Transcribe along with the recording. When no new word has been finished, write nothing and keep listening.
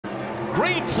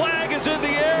Green flag is in the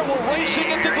air. We're racing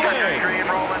into Glen. Green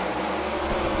rolling.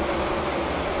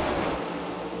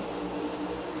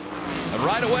 And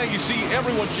right away, you see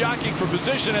everyone jockeying for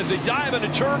position as they dive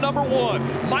into turn number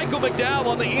 1. Michael McDowell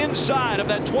on the inside of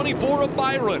that 24 of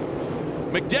Byron.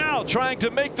 McDowell trying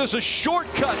to make this a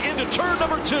shortcut into turn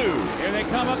number 2. Here they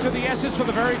come up to the S's for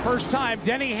the very first time.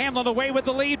 Denny Hamlin away with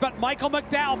the lead, but Michael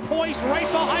McDowell poised right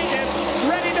behind him,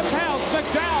 ready to pounce.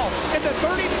 McDowell into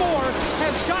 34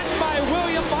 has gotten by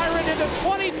William Byron into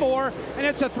 24, and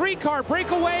it's a 3-car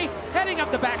breakaway heading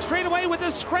up the back straightaway with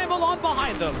a scramble on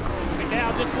behind them.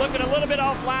 McDowell just looking a little bit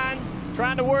offline,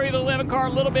 trying to worry the 11 car a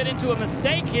little bit into a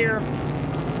mistake here.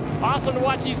 Awesome to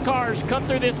watch these cars come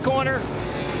through this corner,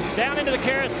 down into the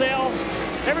carousel.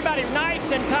 Everybody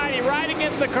nice and tidy right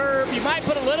against the curb. You might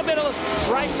put a little bit of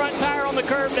right front tire on the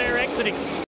curb there exiting.